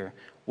faith meter,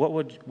 what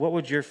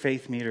would your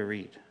faith meter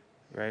read,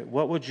 right?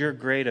 What would your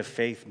grade of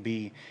faith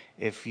be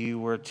if you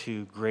were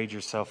to grade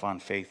yourself on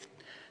faith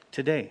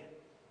today?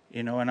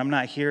 You know, and I'm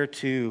not here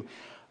to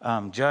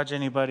judge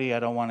anybody. I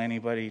don't want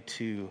anybody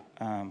to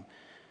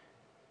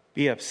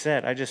be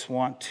upset. I just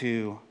want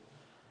to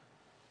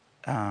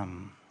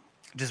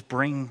just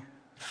bring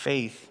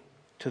faith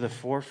to the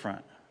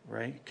forefront,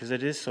 right? Because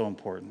it is so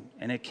important,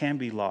 and it can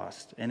be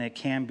lost, and it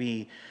can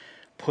be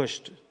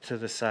pushed to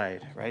the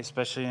side, right?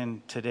 Especially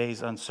in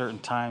today's uncertain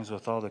times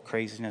with all the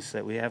craziness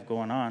that we have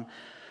going on.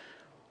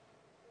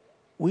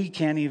 We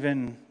can't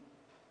even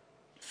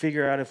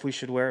figure out if we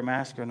should wear a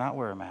mask or not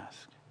wear a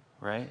mask,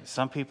 right?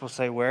 Some people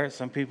say wear it,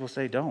 some people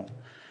say don't.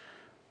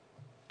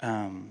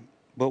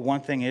 But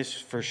one thing is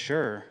for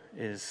sure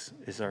is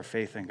our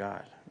faith in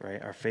God,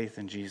 right? Our faith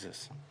in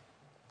Jesus.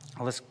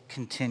 Let's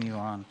continue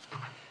on.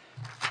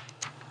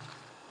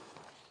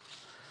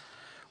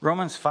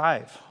 Romans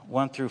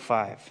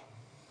 5:1-5.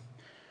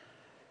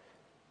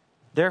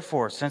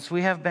 Therefore, since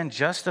we have been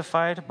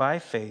justified by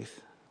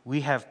faith,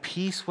 we have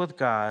peace with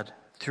God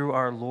through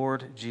our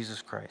Lord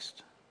Jesus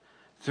Christ.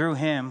 Through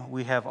him,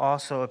 we have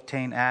also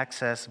obtained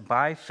access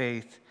by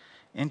faith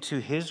into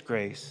his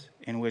grace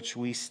in which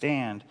we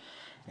stand,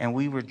 and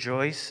we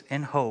rejoice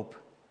in hope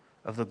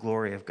of the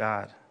glory of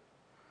God.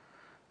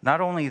 Not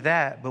only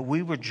that, but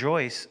we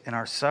rejoice in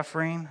our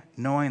suffering,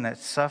 knowing that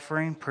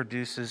suffering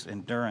produces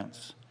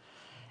endurance,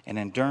 and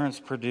endurance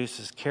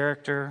produces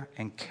character,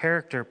 and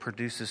character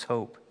produces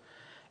hope.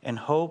 And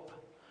hope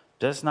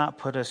does not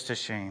put us to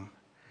shame,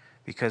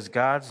 because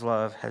God's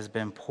love has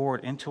been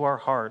poured into our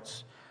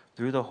hearts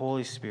through the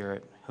Holy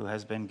Spirit who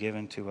has been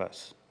given to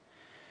us.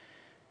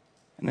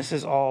 And this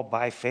is all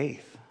by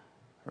faith,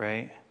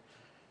 right?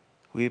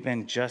 We've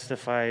been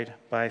justified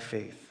by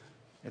faith.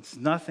 It's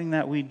nothing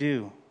that we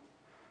do,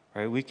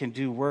 right? We can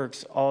do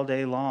works all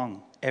day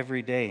long,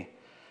 every day.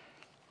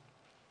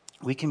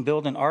 We can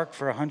build an ark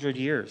for 100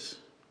 years,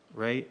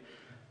 right?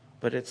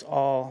 But it's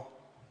all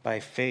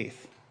by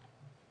faith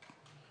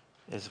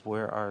is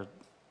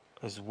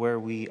where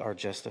we are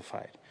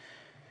justified.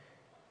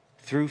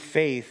 Through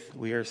faith,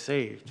 we are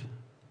saved,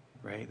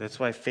 right? That's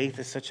why faith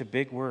is such a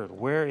big word.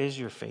 Where is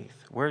your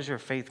faith? Where does your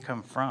faith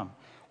come from?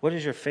 What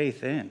is your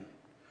faith in?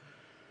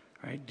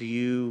 Right? Do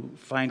you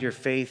find your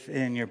faith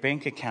in your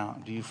bank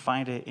account? Do you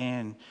find it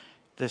in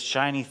the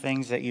shiny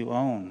things that you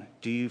own?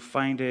 Do you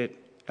find it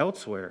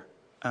elsewhere?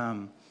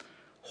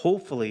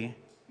 Hopefully,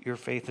 your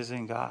faith is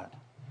in God,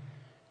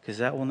 because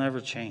that will never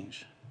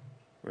change,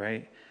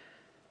 right?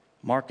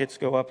 Markets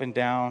go up and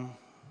down.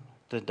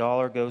 The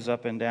dollar goes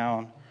up and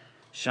down.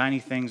 Shiny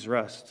things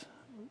rust.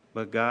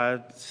 But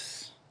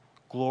God's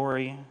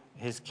glory,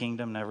 his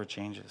kingdom never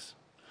changes.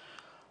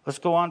 Let's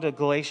go on to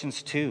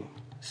Galatians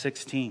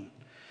 2:16.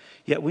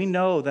 Yet we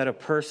know that a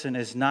person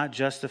is not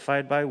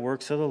justified by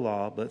works of the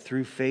law, but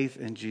through faith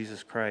in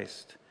Jesus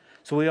Christ.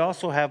 So we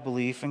also have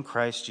belief in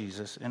Christ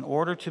Jesus in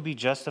order to be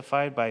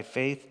justified by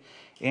faith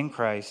in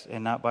Christ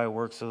and not by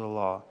works of the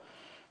law.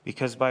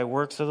 Because by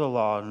works of the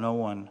law, no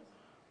one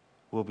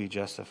will be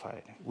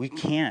justified. We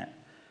can't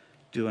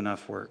do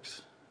enough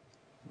works,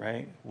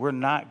 right? We're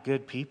not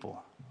good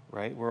people,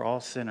 right? We're all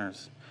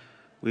sinners.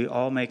 We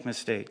all make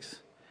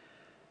mistakes.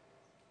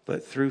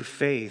 But through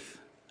faith,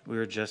 we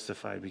are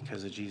justified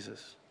because of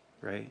Jesus,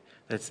 right?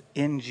 That's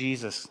in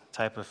Jesus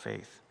type of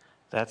faith.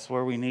 That's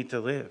where we need to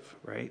live,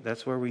 right?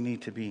 That's where we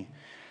need to be.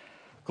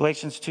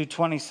 Galatians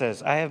 2:20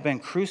 says, I have been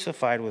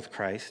crucified with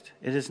Christ.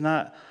 It is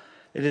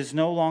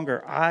no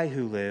longer I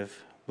who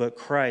live, but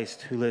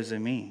Christ who lives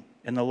in me.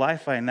 In the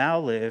life I now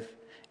live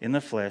in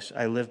the flesh,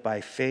 I live by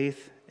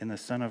faith in the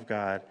Son of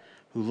God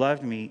who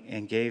loved me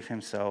and gave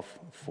himself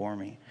for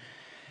me.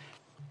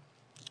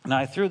 Now,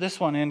 I threw this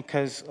one in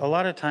because a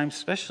lot of times,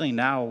 especially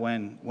now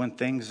when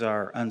things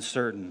are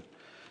uncertain,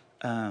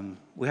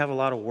 we have a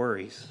lot of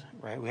worries,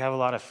 right? We have a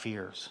lot of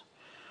fears.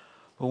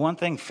 But one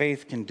thing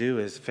faith can do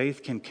is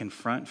faith can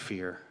confront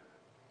fear,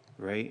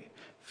 right?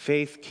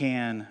 Faith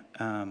can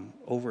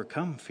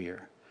overcome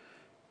fear.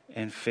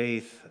 And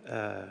faith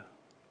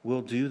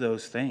will do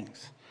those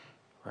things,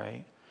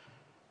 right?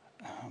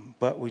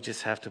 But we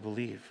just have to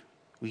believe.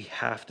 We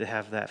have to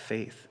have that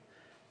faith.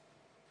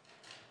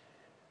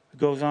 It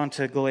goes on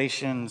to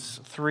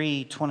Galatians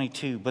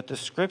 3:22. But the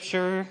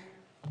scripture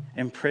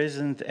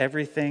imprisoned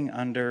everything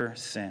under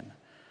sin,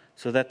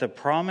 so that the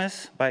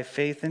promise by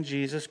faith in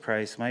Jesus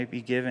Christ might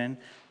be given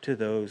to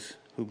those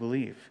who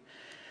believe.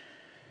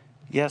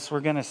 Yes, we're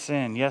going to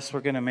sin. Yes,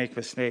 we're going to make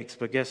mistakes.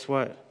 But guess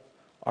what?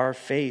 Our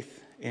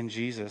faith in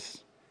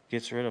Jesus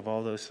gets rid of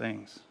all those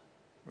things,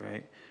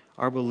 right?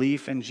 Our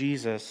belief in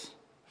Jesus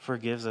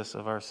forgives us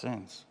of our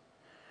sins.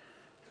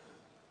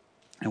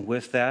 And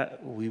with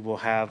that, we will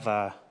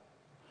have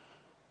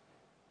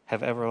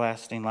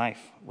everlasting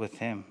life with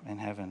him in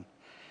heaven.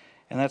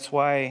 And that's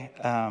why,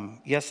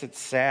 yes, it's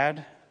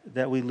sad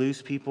that we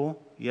lose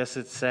people. Yes,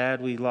 it's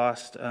sad we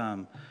lost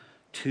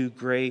 2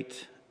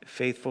 great,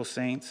 faithful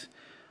saints.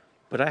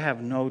 But I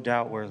have no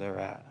doubt where they're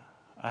at.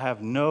 I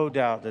have no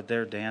doubt that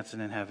they're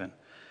dancing in heaven.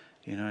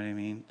 You know what I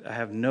mean? I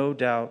have no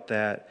doubt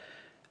that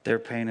their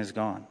pain is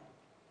gone.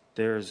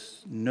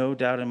 There's no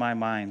doubt in my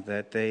mind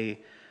that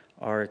they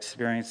are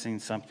experiencing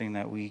something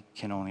that we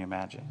can only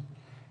imagine.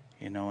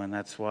 You know, and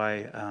that's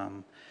why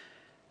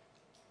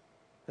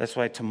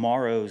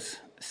tomorrow's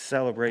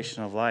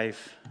celebration of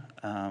life,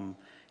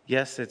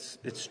 yes,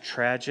 it's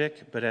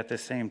tragic, but at the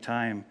same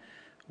time,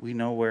 we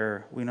know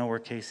where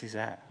Casey's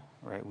at,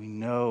 right? We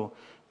know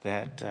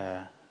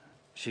that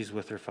she's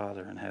with her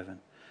Father in heaven.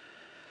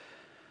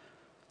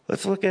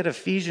 Let's look at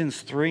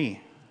Ephesians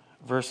 3,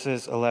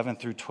 verses 11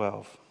 through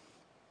 12.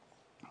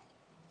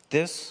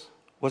 This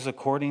was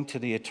according to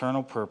the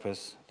eternal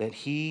purpose that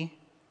he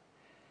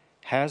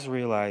has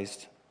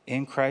realized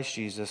in Christ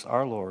Jesus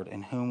our Lord,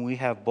 in whom we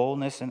have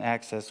boldness and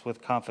access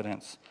with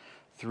confidence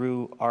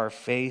through our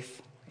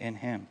faith in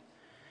him.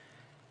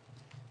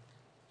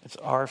 It's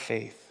our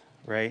faith,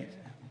 right?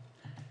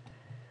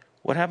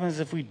 What happens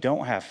if we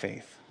don't have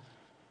faith?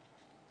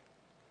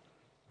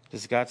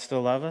 Does God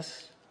still love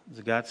us?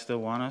 Does God still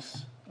want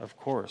us? Of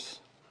course.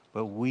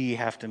 But we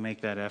have to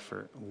make that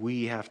effort.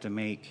 We have to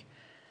make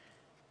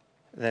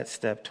that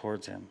step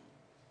towards him.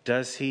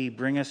 Does he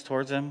bring us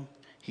towards him?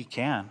 He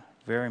can,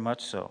 very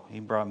much so. He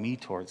brought me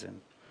towards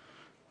him,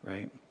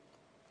 right?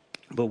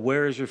 But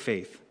where is your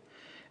faith?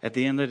 At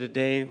the end of the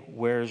day,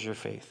 where is your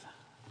faith?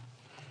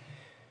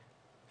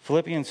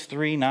 Philippians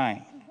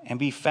 3:9, and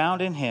be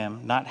found in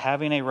him, not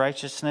having a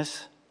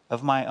righteousness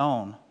of my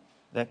own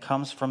that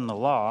comes from the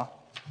law,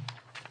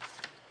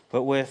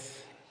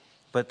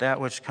 but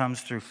that which comes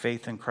through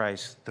faith in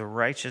Christ, the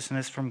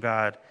righteousness from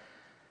God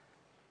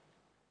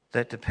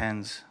that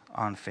depends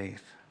on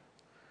faith.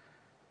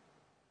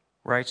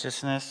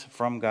 Righteousness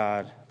from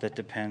God that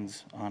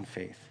depends on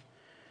faith.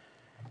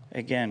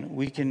 Again,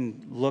 we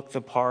can look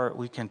the part,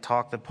 we can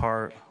talk the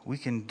part, we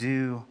can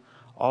do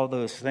all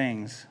those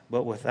things,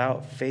 but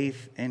without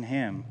faith in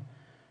him,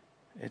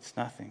 it's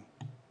nothing,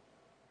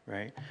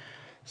 right?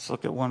 Let's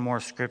look at one more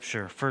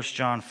scripture, 1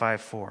 John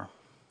 5:4.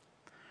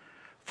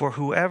 For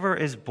whoever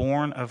is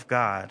born of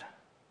God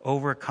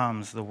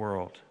overcomes the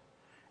world.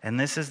 And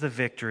this is the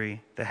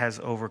victory that has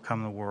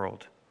overcome the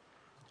world,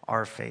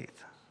 our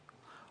faith.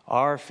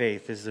 Our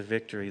faith is the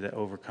victory that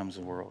overcomes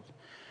the world.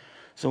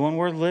 So when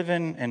we're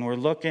living and we're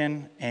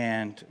looking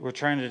and we're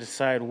trying to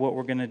decide what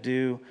we're going to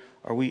do,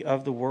 are we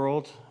of the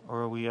world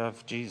or are we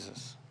of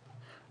Jesus?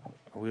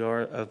 Are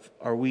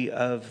we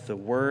of the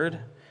Word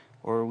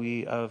or are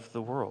we of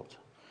the world?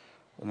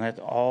 And that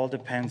all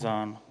depends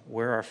on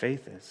where our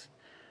faith is.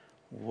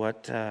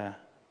 What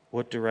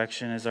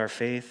direction is our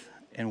faith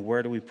and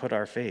where do we put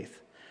our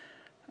faith?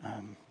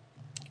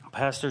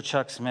 Pastor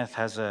Chuck Smith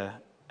has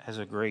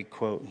a great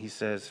quote. He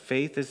says,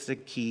 faith is the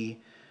key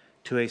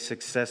to a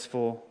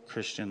successful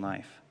Christian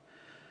life.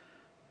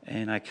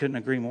 And I couldn't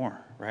agree more,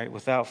 right?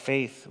 Without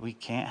faith, we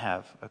can't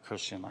have a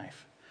Christian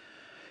life.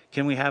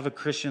 Can we have a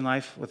Christian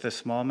life with a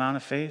small amount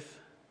of faith?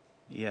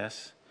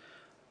 Yes.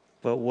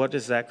 But what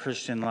does that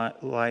Christian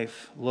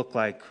life look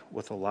like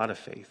with a lot of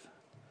faith?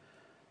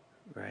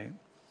 Right?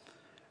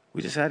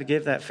 We just had to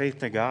give that faith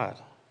to God,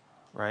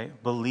 right?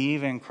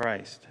 Believe in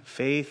Christ,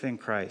 faith in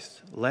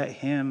Christ. Let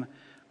him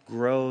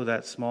grow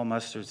that small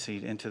mustard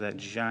seed into that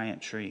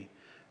giant tree,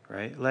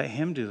 right? Let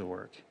him do the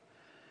work.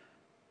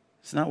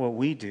 It's not what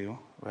we do,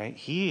 right?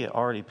 He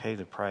already paid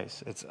the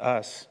price. It's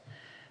us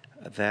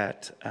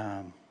that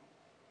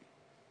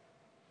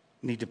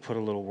need to put a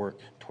little work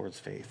towards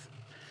faith.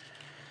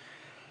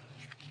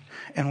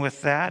 And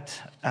with that,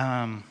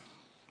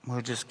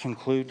 we'll just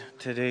conclude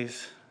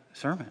today's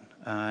sermon.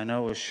 I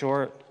know it was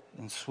short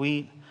and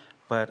sweet,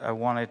 but I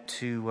wanted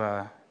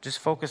to just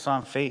focus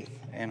on faith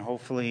and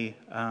hopefully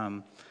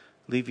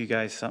leave you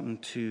guys something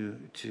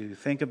to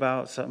think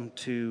about, something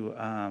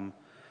to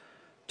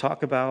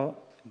talk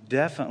about,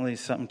 definitely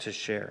something to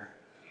share,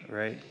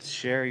 right?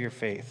 Share your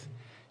faith.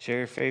 Share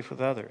your faith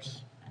with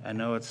others. I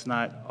know it's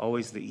not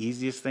always the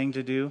easiest thing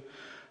to do,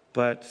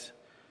 but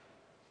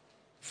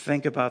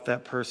think about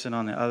that person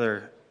on the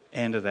other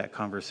end of that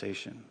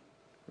conversation,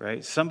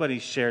 right? Somebody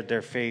shared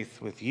their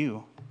faith with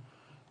you,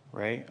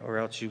 right? Or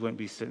else you wouldn't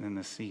be sitting in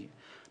the seat.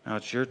 Now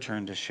it's your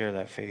turn to share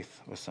that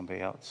faith with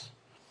somebody else.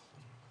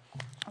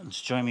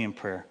 Let's join me in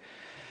prayer.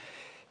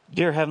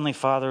 Dear Heavenly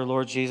Father,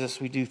 Lord Jesus,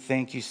 we do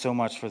thank you so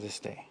much for this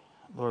day.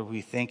 Lord,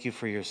 we thank you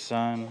for your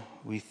Son.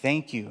 We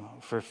thank you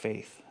for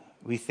faith.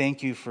 We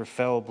thank you for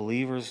fellow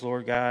believers,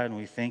 Lord God, and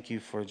we thank you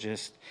for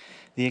just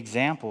the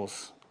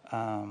examples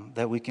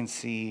that we can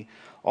see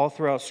all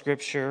throughout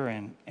Scripture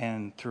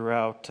and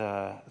throughout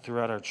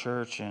our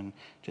church and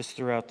just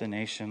throughout the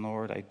nation,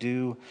 Lord. I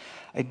do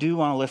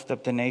want to lift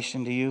up the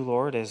nation to you,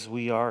 Lord, as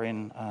we are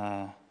in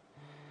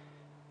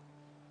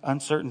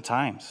uncertain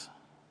times.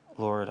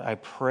 Lord, I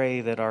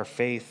pray that our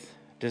faith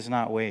does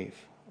not wave.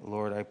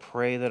 Lord, I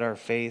pray that our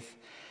faith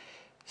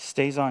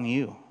stays on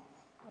you.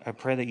 I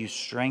pray that you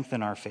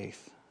strengthen our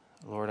faith.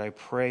 Lord, I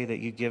pray that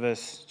you give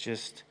us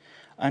just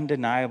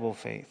undeniable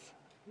faith,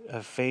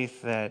 a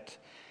faith that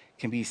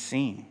can be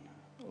seen,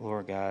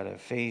 Lord God, a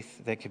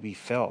faith that can be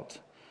felt.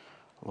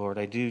 Lord,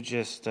 I do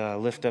just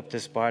lift up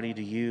this body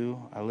to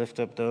you. I lift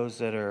up those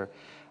that are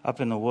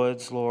up in the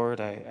woods, Lord.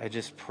 I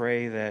just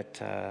pray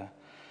that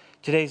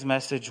today's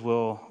message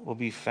will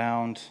be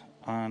found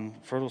on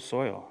fertile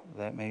soil,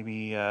 that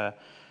maybe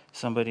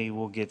somebody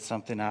will get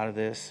something out of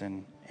this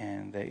and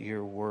that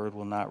your word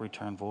will not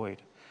return void.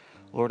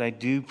 Lord, I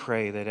do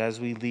pray that as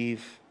we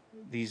leave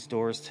these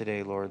doors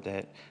today, Lord,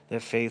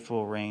 that faith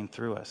will reign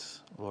through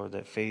us. Lord,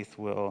 that faith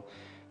will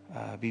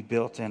be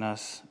built in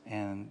us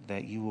and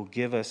that you will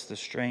give us the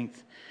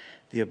strength,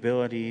 the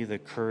ability, the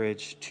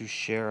courage to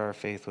share our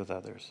faith with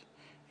others.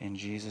 In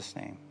Jesus'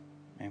 name,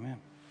 amen.